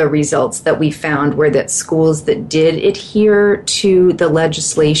nutshell, the results that we found were that schools that did adhere to the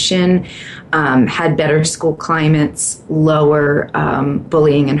legislation had better school climates, lower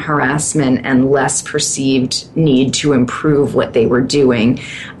bullying and harassment, and less perceived need to improve what they were doing.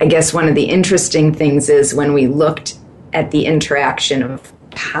 I guess one of the interesting things is when we looked at the interaction of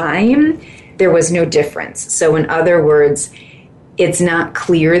time, there was no difference. So in other words, it's not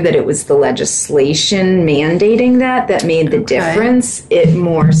clear that it was the legislation mandating that made the difference. It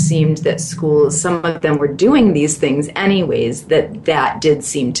more seemed that schools, some of them were doing these things anyways, that did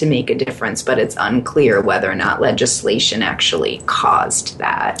seem to make a difference, but it's unclear whether or not legislation actually caused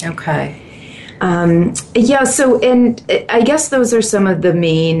that. Okay. So, and I guess those are some of the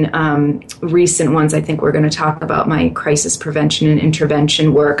main recent ones. I think we're going to talk about my crisis prevention and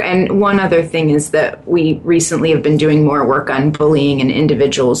intervention work. And one other thing is that we recently have been doing more work on bullying in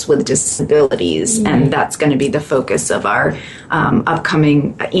individuals with disabilities, and that's going to be the focus of our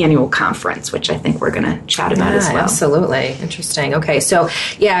upcoming annual conference, which I think we're going to chat about as well. Absolutely. Interesting. Okay. So,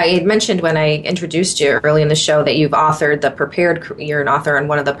 I mentioned when I introduced you early in the show that you've authored you're an author on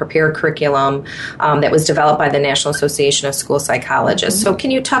one of the prepared curriculum that was developed by the National Association of School Psychologists. So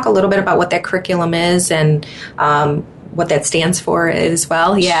can you talk a little bit about what that curriculum is and what that stands for as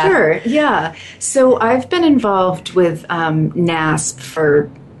well? Yeah. Sure, yeah. So I've been involved with NASP for,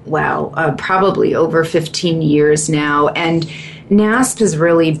 probably over 15 years now, and NASP has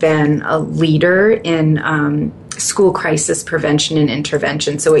really been a leader in school crisis prevention and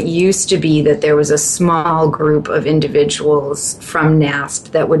intervention. So it used to be that there was a small group of individuals from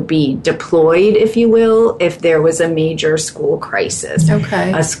NASP that would be deployed, if you will, if there was a major school crisis,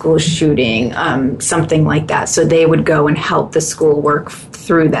 a school shooting, something like that. So they would go and help the school work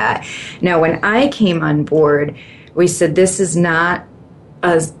through that. Now, when I came on board, we said this is not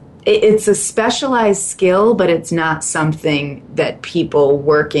it's a specialized skill, but it's not something that people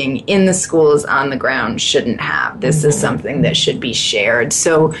working in the schools on the ground shouldn't have. This is something that should be shared.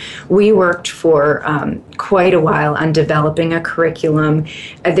 So we worked for quite a while on developing a curriculum.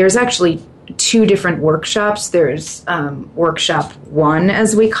 There's actually 2 different workshops. There's workshop 1,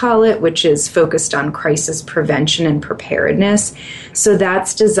 as we call it, which is focused on crisis prevention and preparedness. So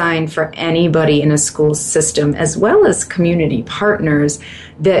that's designed for anybody in a school system, as well as community partners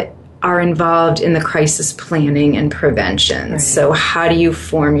that are involved in the crisis planning and prevention. Right. So how do you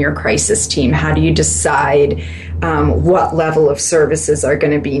form your crisis team? How do you decide what level of services are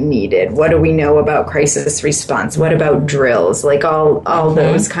going to be needed? What do we know about crisis response? What about drills? Like all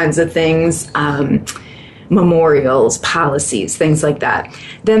those kinds of things, memorials, policies, things like that.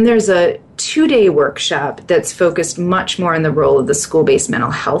 Then there's a 2-day workshop that's focused much more on the role of the school-based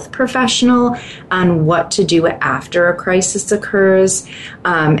mental health professional on what to do after a crisis occurs.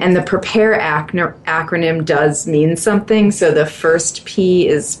 And the PREPARE acronym does mean something. So the first P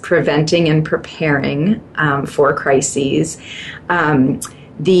is preventing and preparing for crises.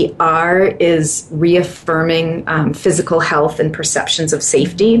 The R is reaffirming physical health and perceptions of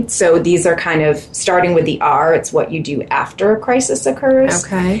safety. So these are kind of, starting with the R, it's what you do after a crisis occurs.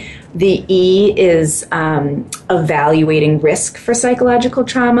 Okay. The E is evaluating risk for psychological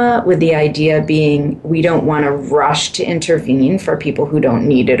trauma, with the idea being we don't want to rush to intervene for people who don't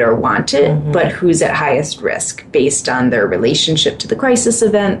need it or want it, but who's at highest risk based on their relationship to the crisis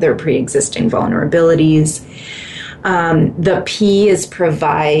event, their pre-existing vulnerabilities. The P is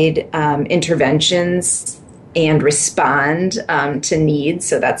provide interventions and respond to needs.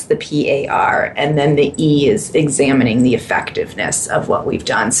 So that's the PAR. And then the E is examining the effectiveness of what we've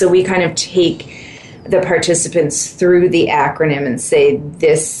done. So we kind of take the participants through the acronym and say,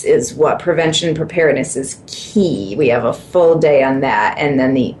 this is what prevention and preparedness is key. We have a full day on that. And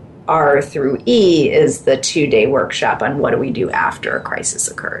then the R through E is the 2-day workshop on what do we do after a crisis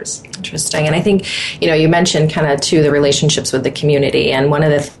occurs. Interesting. And I think, you mentioned kind of too the relationships with the community. And one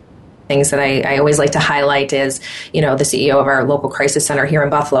of the things that I always like to highlight is, the CEO of our local crisis center here in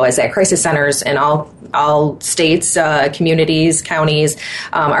Buffalo is that crisis centers in all states, communities, counties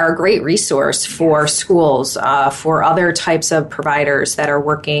are a great resource for schools, for other types of providers that are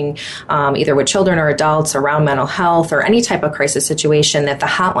working either with children or adults around mental health or any type of crisis situation, that the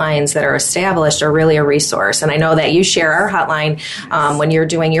hotlines that are established are really a resource. And I know that you share our hotline when you're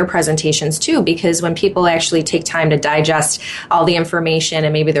doing your presentations too, because when people actually take time to digest all the information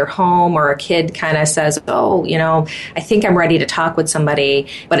and maybe they're home or a kid kind of says, I think I'm ready to talk with somebody,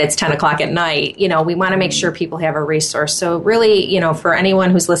 but it's 10 o'clock at night. We want to make sure people have a resource. So really, for anyone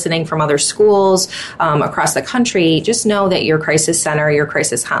who's listening from other schools across the country, just know that your crisis center, your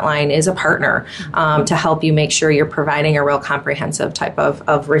crisis hotline is a partner to help you make sure you're providing a real comprehensive type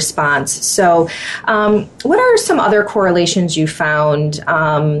of response. So what are some other correlations you found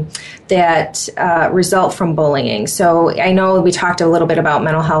that result from bullying? So I know we talked a little bit about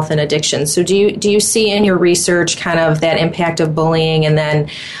mental health and addiction. So do you see in your research kind of that impact of bullying, and then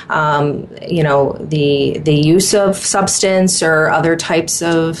the use of substance or other types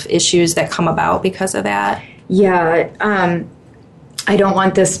of issues that come about because of that? Yeah, I don't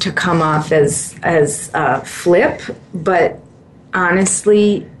want this to come off as flip, but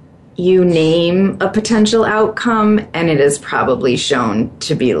honestly, you name a potential outcome and it is probably shown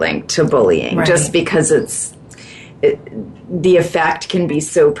to be linked to bullying, just because the effect can be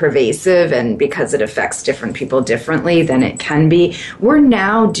so pervasive, and because it affects different people differently than it can be.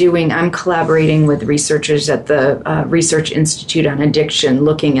 I'm collaborating with researchers at the Research Institute on Addiction,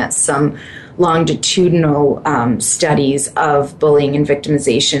 looking at some longitudinal studies of bullying and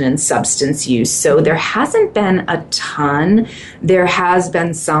victimization and substance use. So there hasn't been a ton. There has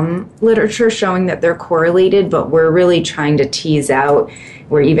been some literature showing that they're correlated, but we're really trying to tease out.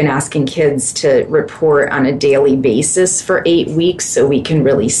 We're even asking kids to report on a daily basis for 8 weeks so we can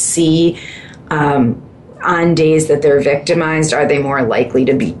really see on days that they're victimized, are they more likely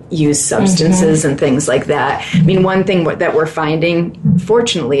to use substances and things like that. I mean, one thing that we're finding,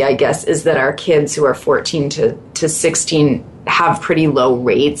 fortunately, I guess, is that our kids who are 14 to 16 have pretty low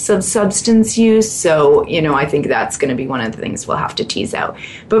rates of substance use. So, I think that's going to be one of the things we'll have to tease out.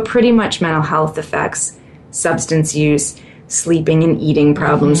 But pretty much mental health effects, substance use, sleeping and eating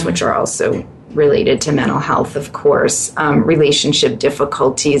problems, which are also related to mental health, of course, relationship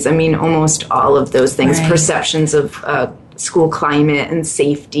difficulties. I mean, almost all of those things, perceptions of school climate and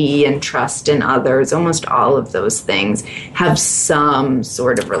safety and trust in others, almost all of those things have some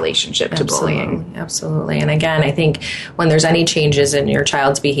sort of relationship to bullying. Absolutely. And again, I think when there's any changes in your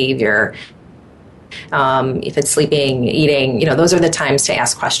child's behavior, if it's sleeping, eating, those are the times to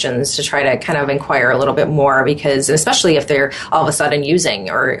ask questions, to try to kind of inquire a little bit more, because especially if they're all of a sudden using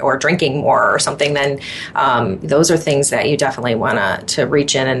or drinking more or something, then those are things that you definitely want to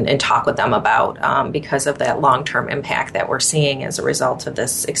reach in and talk with them about, because of that long-term impact that we're seeing as a result of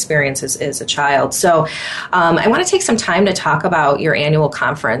this experience as a child. So I want to take some time to talk about your annual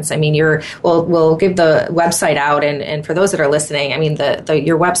conference. I mean, we'll give the website out, and for those that are listening, I mean,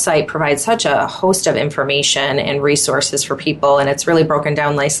 your website provides such a host of information and resources for people, and it's really broken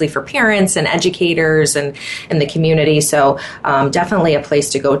down nicely for parents and educators and the community. So definitely a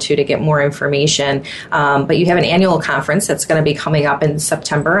place to go to get more information. But you have an annual conference that's going to be coming up in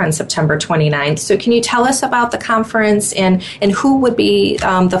September, on September 29th. So can you tell us about the conference and who would be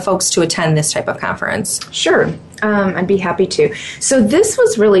the folks to attend this type of conference? Sure. I'd be happy to. So this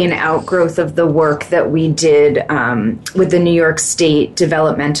was really an outgrowth of the work that we did with the New York State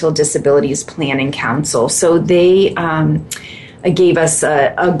Developmental Disabilities Planning Council. So they gave us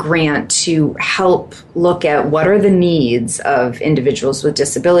a grant to help look at what are the needs of individuals with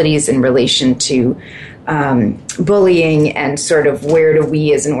disabilities in relation to bullying, and sort of where do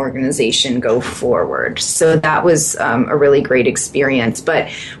we as an organization go forward. So that was a really great experience.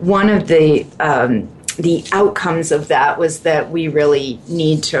 But one of the outcomes of that was that we really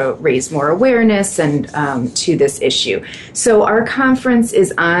need to raise more awareness and to this issue. So our conference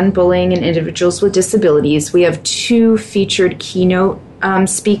is on bullying and individuals with disabilities. We have 2 featured keynote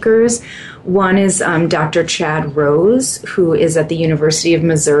speakers. One is Dr. Chad Rose, who is at the University of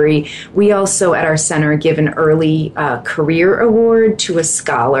Missouri. We also at our center give an early career award to a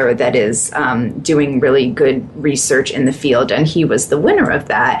scholar that is doing really good research in the field, and he was the winner of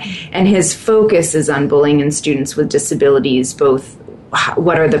that. And his focus is on bullying in students with disabilities, both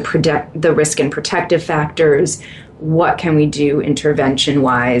what are the risk and protective factors, what can we do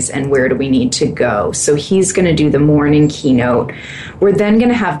intervention-wise, and where do we need to go? So he's going to do the morning keynote. We're then going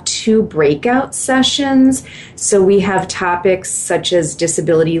to have 2 breakout sessions. So we have topics such as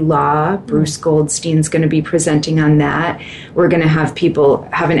disability law. Bruce Goldstein's going to be presenting on that. We're going to have people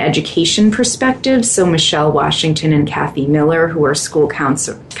have an education perspective. So Michelle Washington and Kathy Miller, who are school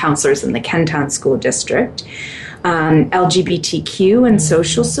counselors in the Kenton School District. LGBTQ and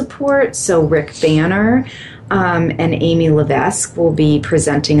social support. So Rick Banner and Amy Levesque will be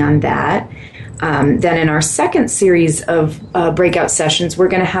presenting on that. Then in our second series of breakout sessions, we're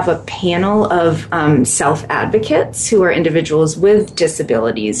going to have a panel of self-advocates who are individuals with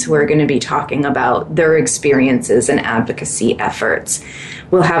disabilities who are going to be talking about their experiences and advocacy efforts.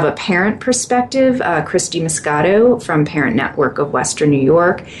 We'll have a parent perspective, Christy Moscato from Parent Network of Western New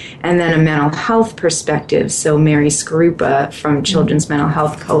York, and then a mental health perspective, so Mary Skarupa from Children's Mental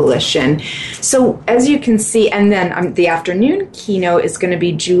Health Coalition. So as you can see, and then the afternoon keynote is going to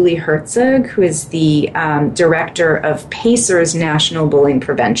be Julie Herzog, who is the director of PACER's National Bullying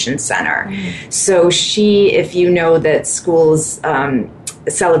Prevention Center. So she, if you know that schools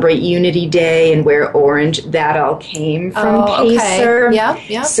celebrate Unity Day and wear orange, that all came from PACER. Okay.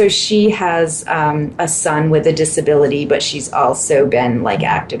 Yeah. So she has a son with a disability, but she's also been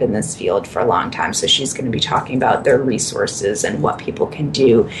active in this field for a long time. So she's going to be talking about their resources and what people can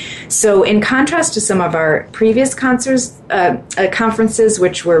do. So in contrast to some of our previous conferences,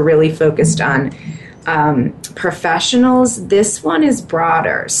 which were really focused on professionals, this one is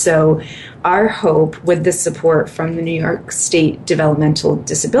broader. So our hope with the support from the New York State Developmental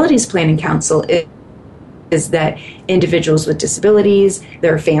Disabilities Planning Council is that individuals with disabilities,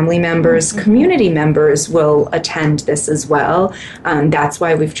 their family members, community members will attend this as well. That's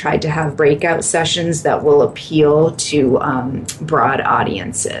why we've tried to have breakout sessions that will appeal to broad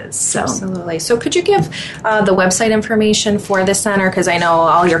audiences. So. Absolutely. So could you give the website information for the center? Because I know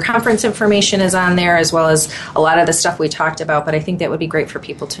all your conference information is on there, as well as a lot of the stuff we talked about, but I think that would be great for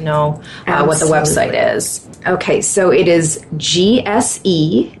people to know what the website is. Okay, so it is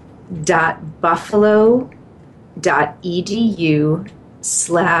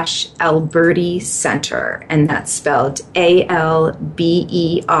gse.buffalo.edu/Alberti Center, and that's spelled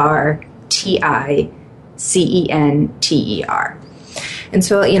ALBERTICENTER. And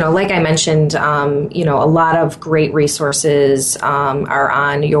so, like I mentioned, a lot of great resources are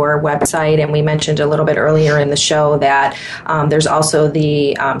on your website. And we mentioned a little bit earlier in the show that there's also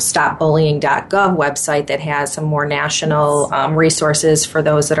the stopbullying.gov website that has some more national resources for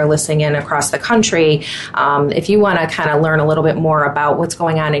those that are listening in across the country. If you want to kind of learn a little bit more about what's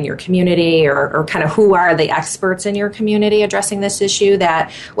going on in your community or kind of who are the experts in your community addressing this issue,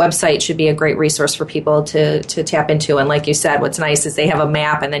 that website should be a great resource for people to tap into. And like you said, what's nice is they have a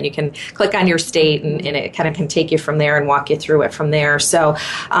map, and then you can click on your state, and it kind of can take you from there and walk you through it from there. So,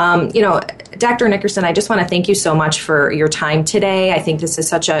 Dr. Nickerson, I just want to thank you so much for your time today. I think this is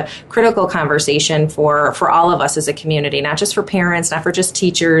such a critical conversation for all of us as a community, not just for parents, not for just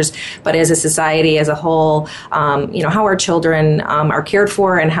teachers, but as a society as a whole. How our children are cared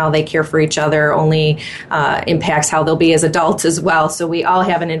for and how they care for each other only impacts how they'll be as adults as well. So we all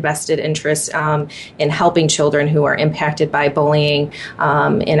have an invested interest in helping children who are impacted by bullying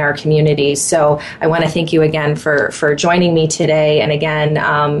in our communities. So I want to thank you again for joining me today. And again,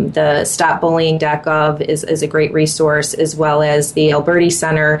 the stopbullying.gov is a great resource, as well as the Alberti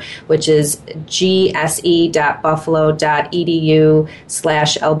Center, which is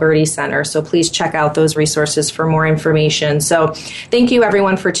gse.buffalo.edu/Alberti Center. So please check out those resources for more information. So thank you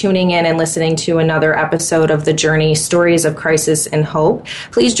everyone for tuning in and listening to another episode of The Journey, Stories of Crisis and Hope.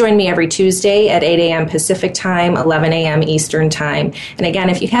 Please join me every Tuesday at 8 a.m. Pacific Time, 11 a.m. Eastern Time. And again,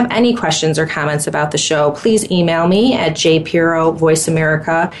 if you have any questions or comments about the show, please email me at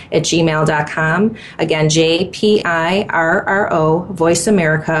jpiro@gmail.com. Again, JPIRRO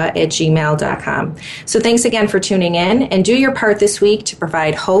voiceamerica@gmail.com. So thanks again for tuning in, and do your part this week to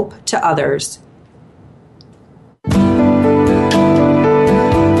provide hope to others.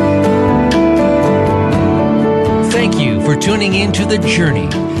 Thank you for tuning in to The Journey,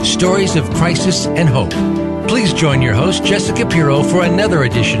 Stories of Crisis and Hope. Please join your host, Jessica Pirro, for another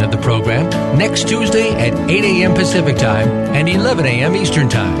edition of the program next Tuesday at 8 a.m. Pacific Time and 11 a.m. Eastern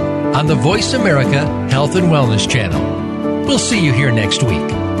Time on the Voice America Health and Wellness Channel. We'll see you here next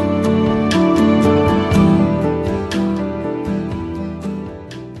week.